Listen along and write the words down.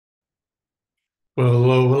Well,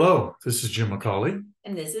 hello, hello. This is Jim McCauley.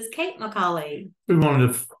 And this is Kate McCauley. We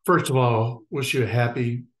wanted to, first of all, wish you a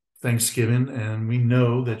happy Thanksgiving. And we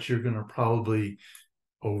know that you're going to probably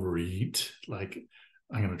overeat. Like,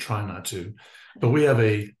 I'm going to try not to. But we have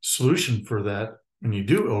a solution for that when you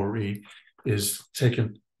do overeat, is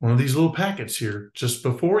taking one of these little packets here just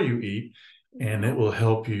before you eat, and it will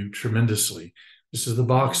help you tremendously. This is the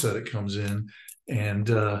box that it comes in. And,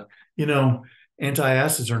 you know,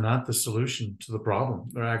 antacids are not the solution to the problem.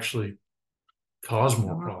 They're actually cause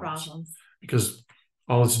more problems because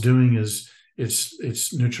all it's doing is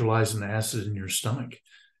it's neutralizing the acid in your stomach,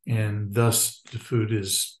 and thus the food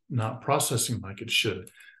is not processing like it should.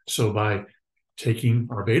 So by taking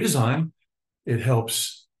our Beta-Zyme, it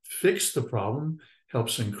helps fix the problem,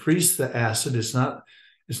 helps increase the acid. It's not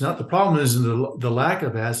the problem isn't the lack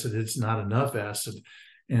of acid, it's not enough acid.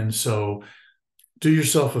 And so do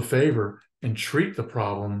yourself a favor and treat the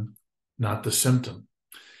problem, not the symptom.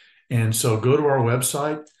 And so go to our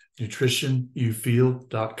website,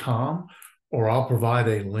 nutritionyouFeel.com, or I'll provide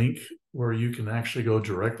a link where you can actually go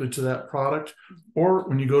directly to that product. Or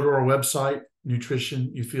when you go to our website,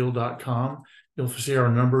 nutritionyouFeel.com, you'll see our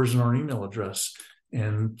numbers and our email address,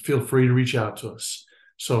 and feel free to reach out to us.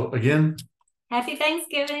 So again, Happy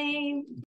Thanksgiving.